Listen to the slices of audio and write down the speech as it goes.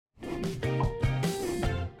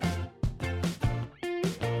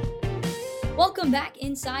Welcome back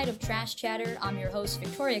inside of Trash Chatter. I'm your host,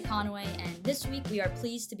 Victoria Conway, and this week we are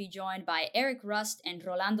pleased to be joined by Eric Rust and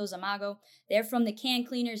Rolando Zamago. They're from the Can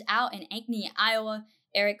Cleaners out in Ankeny, Iowa.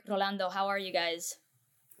 Eric, Rolando, how are you guys?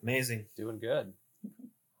 Amazing. Doing good.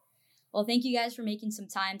 Well, thank you guys for making some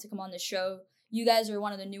time to come on the show. You guys are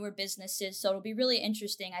one of the newer businesses, so it'll be really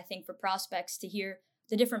interesting, I think, for prospects to hear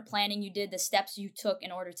the different planning you did, the steps you took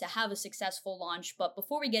in order to have a successful launch. But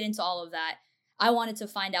before we get into all of that, I wanted to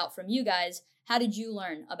find out from you guys, how did you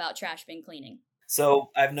learn about trash bin cleaning?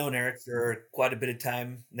 So I've known Eric for quite a bit of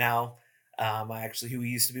time now. He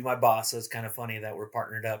used to be my boss, so it's kind of funny that we're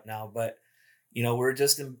partnered up now. But, we're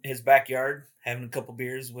just in his backyard having a couple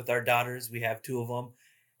beers with our daughters. We have two of them.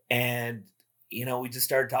 And, we just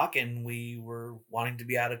started talking. We were wanting to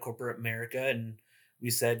be out of corporate America. And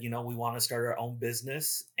we said, we want to start our own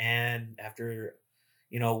business. And after,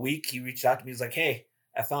 a week, he reached out to me. He's like, hey,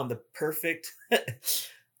 I found the perfect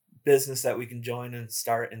business that we can join and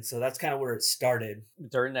start. And so that's kind of where it started.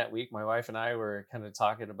 During that week, my wife and I were kind of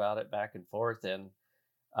talking about it back and forth. And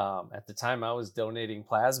at the time I was donating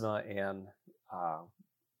plasma, and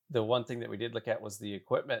the one thing that we did look at was the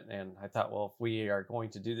equipment. And I thought, well, if we are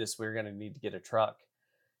going to do this, we're going to need to get a truck.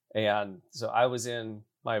 And so I was in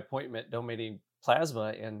my appointment donating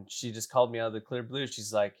plasma, and she just called me out of the clear blue.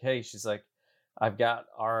 She's like, hey, I've got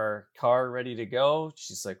our car ready to go.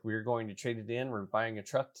 She's like, we're going to trade it in. We're buying a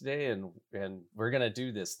truck today, and we're going to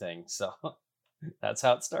do this thing. So that's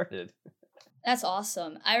how it started. That's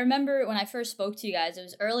awesome. I remember when I first spoke to you guys, it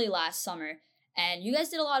was early last summer, and you guys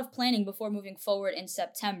did a lot of planning before moving forward in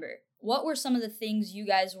September. What were some of the things you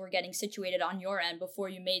guys were getting situated on your end before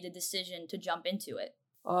you made the decision to jump into it?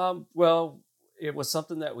 Well, it was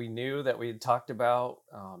something that we knew that we had talked about,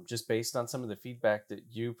 just based on some of the feedback that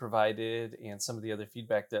you provided and some of the other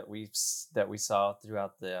feedback that we saw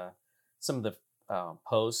throughout some of the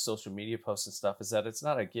posts, social media posts and stuff, is that it's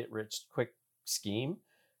not a get rich quick scheme,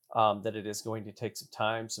 that it is going to take some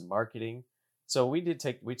time, some marketing. So we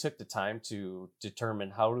took the time to determine,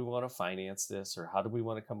 how do we want to finance this, or how do we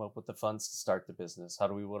want to come up with the funds to start the business? How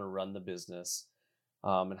do we want to run the business?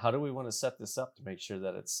 And how do we want to set this up to make sure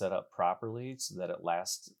that it's set up properly so that it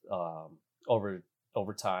lasts over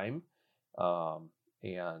time,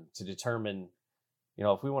 and to determine,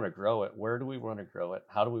 if we want to grow it, where do we want to grow it?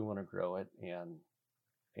 How do we want to grow it? And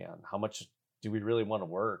how much do we really want to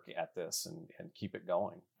work at this and keep it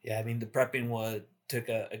going? Yeah, I mean, the prepping took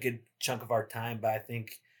a good chunk of our time, but I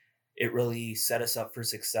think it really set us up for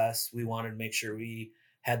success. We wanted to make sure we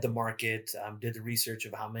had the market, did the research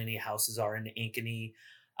of how many houses are in Ankeny.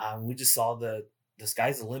 We just saw the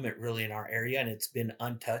sky's the limit really in our area, and it's been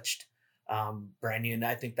untouched, brand new. And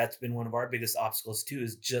I think that's been one of our biggest obstacles too,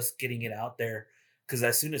 is just getting it out there. Because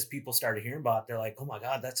as soon as people started hearing about it, they're like, oh my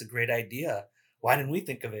God, that's a great idea. Why didn't we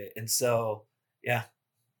think of it? And so, yeah,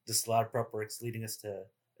 just a lot of prep work's leading us to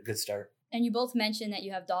a good start. And you both mentioned that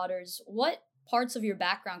you have daughters. What parts of your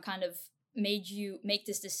background kind of made you make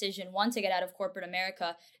this decision, one, to get out of corporate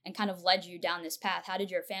America, and kind of led you down this path? How did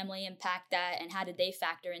your family impact that, and how did they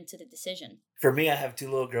factor into the decision? For me, I have two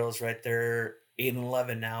little girls, right? They're 8 and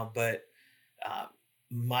 11 now, but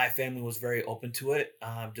my family was very open to it,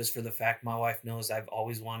 just for the fact my wife knows I've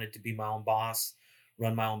always wanted to be my own boss,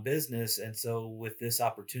 run my own business. And so with this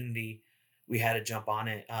opportunity, we had to jump on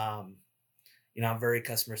it. I'm very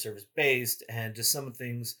customer service based, and just some of the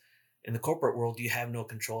things in the corporate world you have no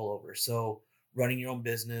control over. Running your own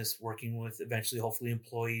business, working with eventually, hopefully,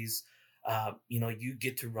 employees, you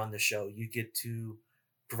get to run the show. You get to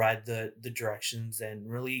provide the directions, and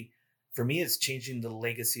really, for me, it's changing the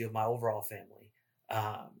legacy of my overall family.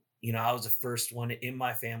 I was the first one in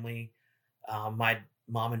my family. My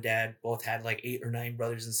mom and dad both had like 8 or 9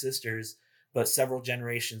 brothers and sisters, but several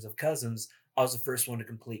generations of cousins. I was the first one to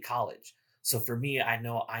complete college. So for me, I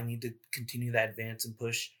know I need to continue that advance and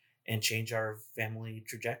push and change our family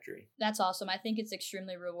trajectory. That's awesome. I think it's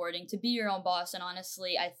extremely rewarding to be your own boss. And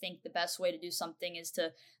honestly, I think the best way to do something is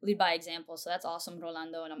to lead by example. So that's awesome,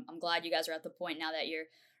 Rolando. And I'm glad you guys are at the point now that you're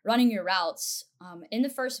running your routes. In the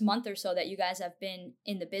first month or so that you guys have been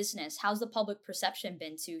in the business, how's the public perception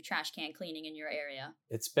been to trash can cleaning in your area?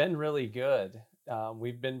 It's been really good.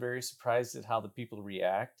 We've been very surprised at how the people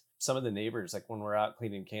react. Some of the neighbors, like when we're out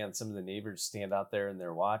cleaning cans, some of the neighbors stand out there and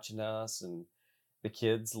they're watching us, and the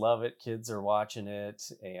kids love it. Kids are watching it,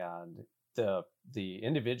 and the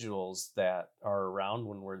individuals that are around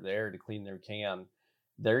when we're there to clean their can,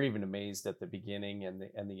 they're even amazed at the beginning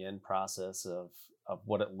and the end process of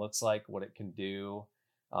what it looks like, what it can do,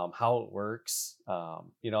 how it works.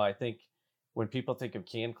 I think when people think of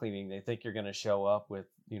can cleaning, they think you're going to show up with,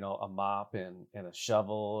 a mop and a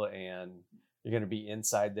shovel and you're going to be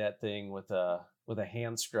inside that thing with a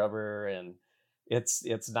hand scrubber, and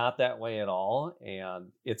it's not that way at all.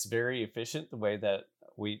 And it's very efficient the way that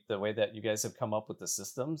you guys have come up with the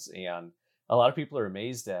systems. And a lot of people are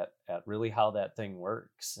amazed at really how that thing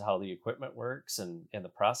works, how the equipment works, and the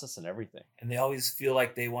process and everything. And they always feel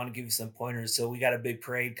like they want to give you some pointers. So we got a big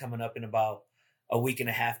parade coming up in about a week and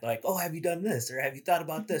a half. Like, oh, have you done this or have you thought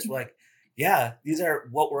about this? We're like, yeah, these are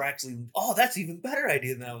what we're actually. Oh, that's even better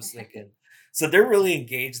idea than I was thinking. So they're really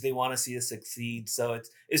engaged. They want to see us succeed. So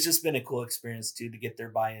it's just been a cool experience too to get their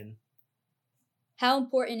buy-in. How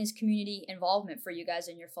important is community involvement for you guys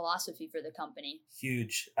and your philosophy for the company?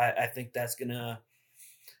 Huge. I think that's gonna.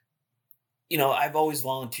 I've always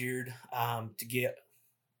volunteered to get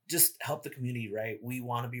just help the community, right? We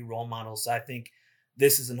want to be role models. So I think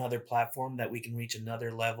this is another platform that we can reach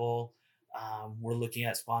another level. We're looking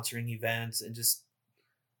at sponsoring events and just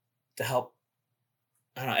to help,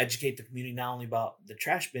 I don't know, educate the community not only about the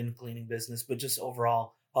trash bin cleaning business, but just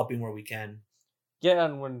overall helping where we can. Yeah,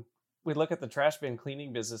 and when we look at the trash bin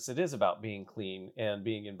cleaning business, it is about being clean and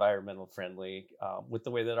being environmental friendly with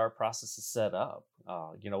the way that our process is set up.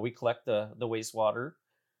 We collect the wastewater,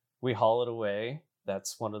 we haul it away.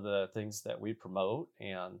 That's one of the things that we promote.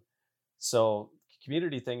 And so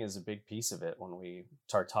community thing is a big piece of it when we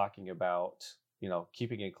start talking about,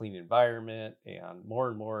 keeping a clean environment, and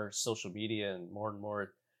more social media and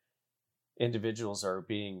more individuals are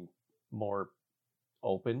being more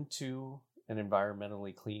open to an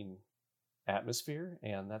environmentally clean atmosphere.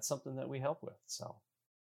 And that's something that we help with. So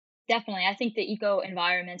Definitely. I think the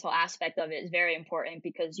eco-environmental aspect of it is very important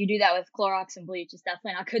because you do that with Clorox and bleach. It's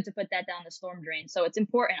definitely not good to put that down the storm drain. So it's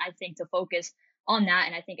important, I think, to focus on that.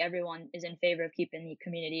 And I think everyone is in favor of keeping the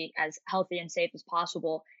community as healthy and safe as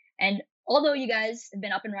possible. And although you guys have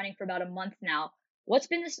been up and running for about a month now, what's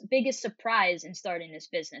been the biggest surprise in starting this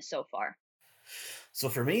business so far? So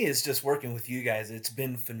for me, it's just working with you guys. It's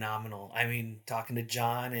been phenomenal. I mean, talking to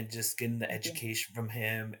John and just getting the Thank you. education from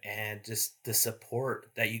him and just the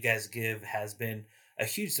support that you guys give has been a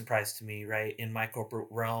huge surprise to me, right? In my corporate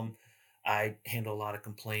realm, I handle a lot of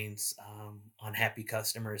complaints, unhappy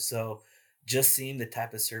customers. So just seeing the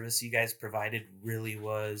type of service you guys provided really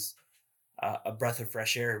was a breath of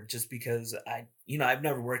fresh air just because I've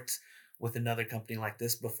never worked with another company like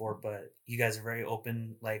this before, but you guys are very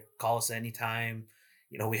open, like call us anytime.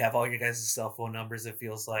 We have all your guys' cell phone numbers, it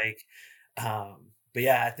feels like. But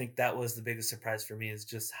yeah, I think that was the biggest surprise for me is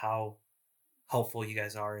just how helpful you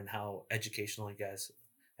guys are and how educational you guys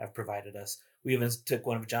have provided us. We even took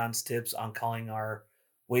one of John's tips on calling our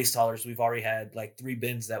waste haulers. We've already had like 3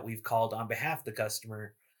 bins that we've called on behalf of the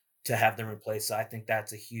customer to have them replaced. So I think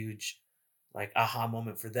that's a huge like aha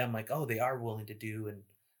moment for them. Like, oh, they are willing to do and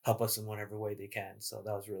help us in whatever way they can. So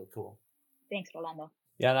that was really cool. Thanks, Rolando.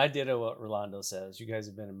 yeah, and I did what Rolando says. You guys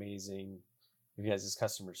have been amazing. You guys'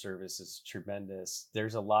 customer service is tremendous.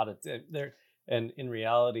 There's a lot of there, and in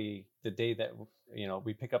reality, the day that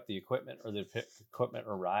we pick up the equipment or the equipment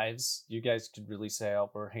arrives, you guys could really say,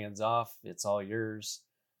 "Oh, we're hands off. It's all yours.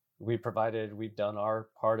 We've done our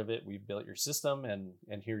part of it. We've built your system,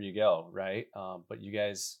 and here you go." Right? But you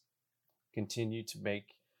guys continue to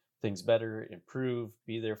make things better, improve,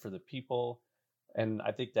 be there for the people, and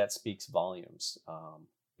I think that speaks volumes,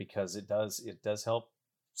 because it does help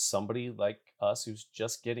somebody like us who's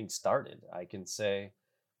just getting started. I can say,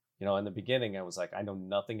 in the beginning, I was like, I know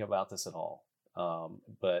nothing about this at all.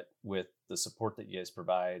 But with the support that you guys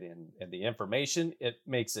provide and the information, it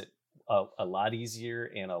makes it a lot easier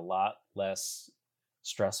and a lot less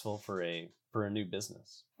stressful for a new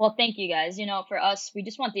business. Well, thank you guys. For us, we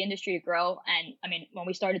just want the industry to grow. And I mean, when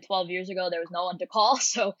we started 12 years ago, there was no one to call.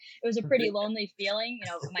 So it was a pretty lonely feeling.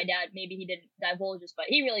 My dad, maybe he didn't divulge this, but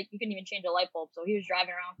he couldn't even change a light bulb. So he was driving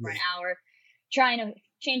around for an hour trying to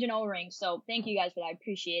change an O-ring. So thank you guys for that. I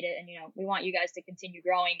appreciate it. And, we want you guys to continue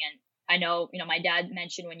growing. And I know, my dad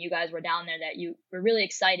mentioned when you guys were down there that you were really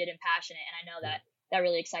excited and passionate. And I know that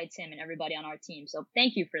really excites him and everybody on our team. So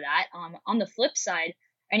thank you for that. On the flip side,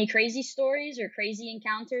 any crazy stories or crazy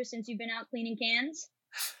encounters since you've been out cleaning cans?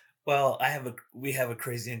 Well, we have a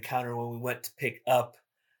crazy encounter when we went to pick up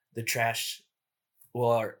the trash,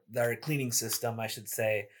 well, our cleaning system, I should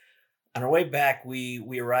say. On our way back,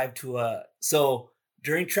 we arrived to a so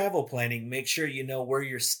during travel planning, make sure you know where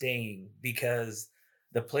you're staying because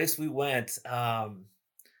the place we went, I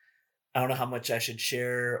don't know how much I should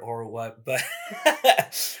share or what, but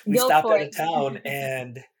we Go stopped for out of it. town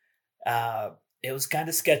and uh, it was kind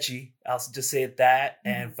of sketchy. I'll just say it that.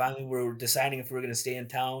 And finally, we were deciding if we were going to stay in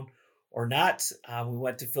town or not. We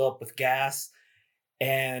went to fill up with gas,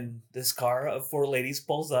 and this car of 4 ladies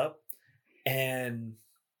pulls up, and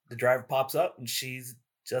the driver pops up and she's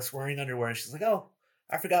just wearing underwear. And she's like, "Oh,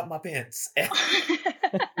 I forgot my pants." And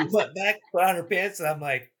we went back, put on her pants, and I'm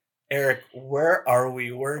like, "Eric, where are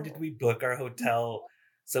we? Where did we book our hotel?"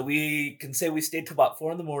 So we can say we stayed till about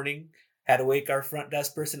 4 in the morning, had to wake our front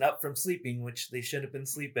desk person up from sleeping, which they should have been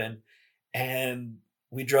sleeping. And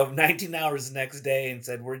we drove 19 hours the next day and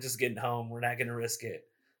said, "We're just getting home. We're not going to risk it."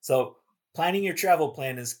 So planning your travel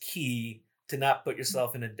plan is key to not put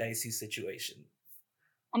yourself in a dicey situation.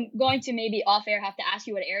 I'm going to maybe off air have to ask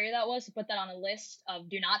you what area that was to put that on a list of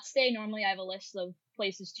do not stay. Normally I have a list of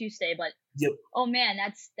places to stay, but Yep. oh man,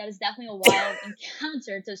 that is definitely a wild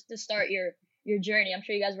encounter to start your journey. I'm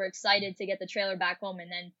sure you guys were excited to get the trailer back home and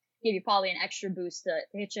then give you probably an extra boost to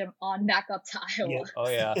hit you on back up to Iowa. Yep. Oh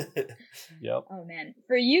yeah. Yep. Oh man,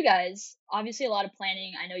 for you guys, obviously a lot of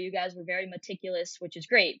planning. I know you guys were very meticulous, which is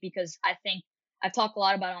great because I think I've talked a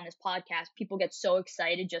lot about it on this podcast. People get so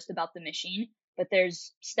excited just about the machine, but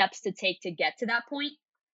there's steps to take to get to that point.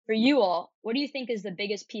 For you all, what do you think is the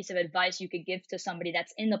biggest piece of advice you could give to somebody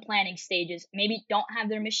that's in the planning stages, maybe don't have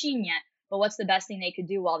their machine yet, but what's the best thing they could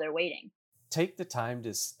do while they're waiting? Take the time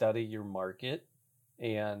to study your market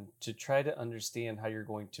and to try to understand how you're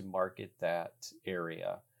going to market that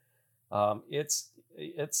area.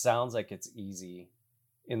 It sounds like it's easy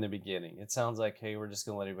in the beginning. It sounds like, hey, we're just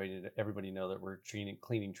going to let everybody know that we're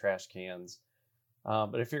cleaning trash cans.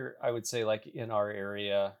 But I would say like in our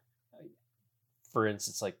area, for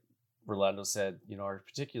instance, like Rolando said, our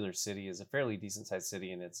particular city is a fairly decent sized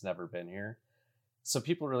city and it's never been here. So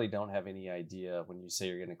people really don't have any idea when you say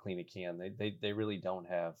you're going to clean a can. They really don't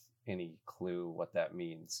have any clue what that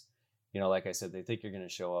means. Like I said, they think you're going to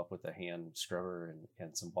show up with a hand scrubber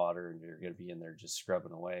and some water and you're going to be in there just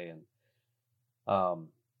scrubbing away. And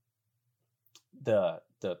the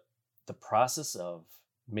process of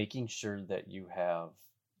making sure that you have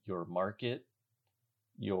your market,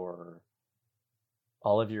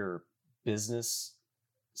 all of your business,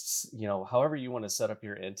 however you want to set up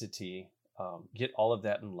your entity, get all of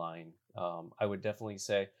that in line. I would definitely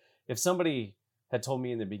say if somebody had told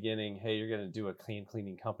me in the beginning, hey, you're going to do a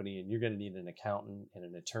cleaning company and you're going to need an accountant and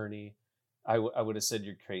an attorney, I would have said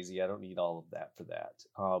you're crazy. I don't need all of that for that.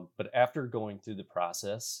 But after going through the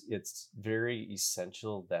process, it's very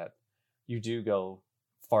essential that you do go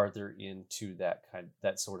farther into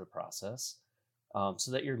that sort of process,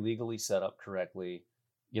 so that you're legally set up correctly.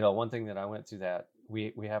 One thing that I went through that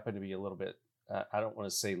we happen to be a little bit, I don't want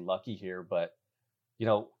to say lucky here, but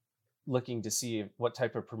looking to see what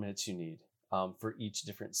type of permits you need for each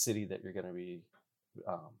different city that you're going to be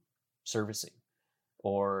servicing,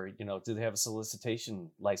 or do they have a solicitation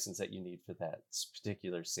license that you need for that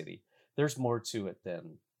particular city? There's more to it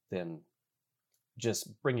than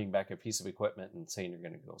just bringing back a piece of equipment and saying you're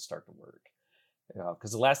going to go start to work.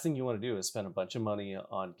 Because the last thing you want to do is spend a bunch of money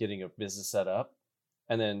on getting a business set up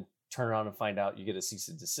and then turn around and find out you get a cease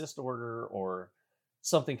and desist order or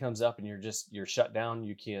something comes up and you're shut down.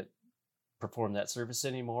 You can't perform that service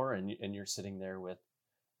anymore. And you're sitting there with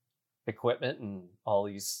equipment and all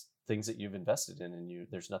these things that you've invested in and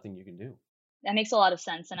there's nothing you can do. That makes a lot of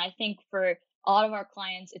sense. And I think for a lot of our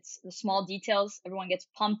clients, it's the small details. Everyone gets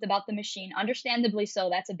pumped about the machine, understandably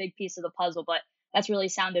so. That's a big piece of the puzzle, but that's really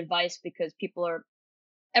sound advice because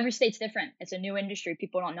every state's different. It's a new industry.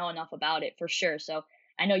 People don't know enough about it for sure. So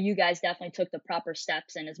I know you guys definitely took the proper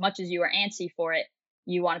steps. And as much as you were antsy for it,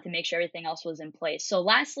 you wanted to make sure everything else was in place. So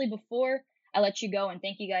lastly, before I let you go, and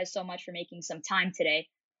thank you guys so much for making some time today,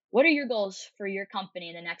 what are your goals for your company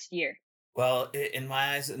in the next year? Well, in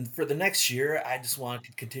my eyes, and for the next year, I just want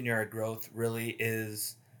to continue our growth. Really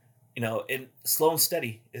is, in slow and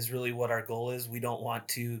steady is really what our goal is. We don't want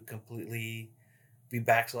to completely be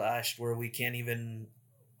backlashed where we can't even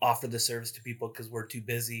offer the service to people because we're too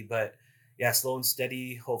busy. But yeah, slow and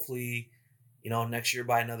steady. Hopefully, next year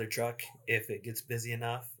buy another truck if it gets busy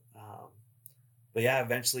enough. But yeah,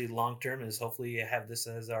 eventually, long term is hopefully have this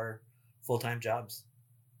as our full-time jobs.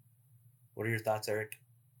 What are your thoughts, Eric?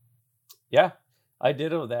 Yeah, I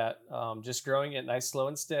ditto that. Just growing it nice, slow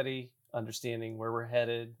and steady, understanding where we're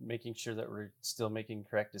headed, making sure that we're still making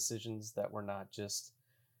correct decisions, that we're not just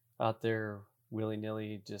out there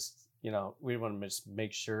willy-nilly. Just, we want to just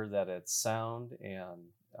make sure that it's sound and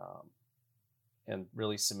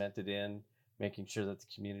really cemented in, making sure that the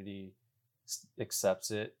community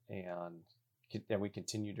accepts it and we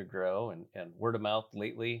continue to grow and word of mouth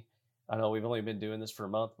lately. I know we've only been doing this for a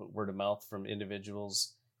month, but word of mouth from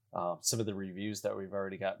individuals, some of the reviews that we've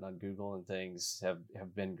already gotten on Google and things have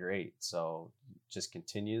been great. So just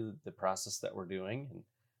continue the process that we're doing and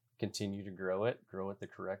continue to grow it the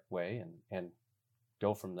correct way and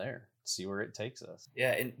go from there, see where it takes us.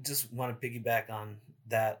 Yeah, and just want to piggyback on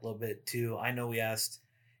that a little bit too. I know we asked,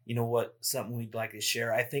 what something we'd like to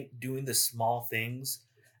share. I think doing the small things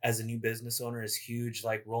as a new business owner is huge,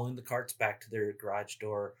 like rolling the carts back to their garage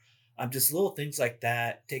door. Just little things like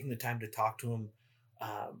that, taking the time to talk to them.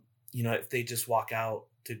 If they just walk out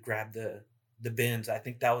to grab the bins, I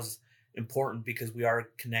think that was important because we are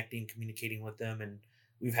connecting, communicating with them, and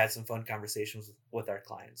we've had some fun conversations with our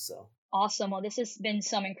clients. So Awesome. Well, this has been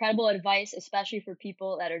some incredible advice, especially for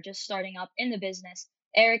people that are just starting up in the business.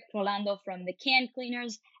 Eric, Rolando from the Can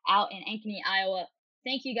Cleaners out in Ankeny, Iowa.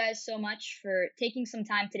 Thank you guys so much for taking some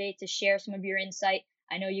time today to share some of your insight.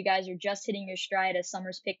 I know you guys are just hitting your stride as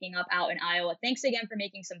summer's picking up out in Iowa. Thanks again for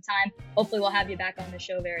making some time. Hopefully we'll have you back on the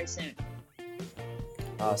show very soon.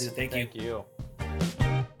 Awesome. Thank you. Thank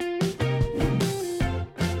you.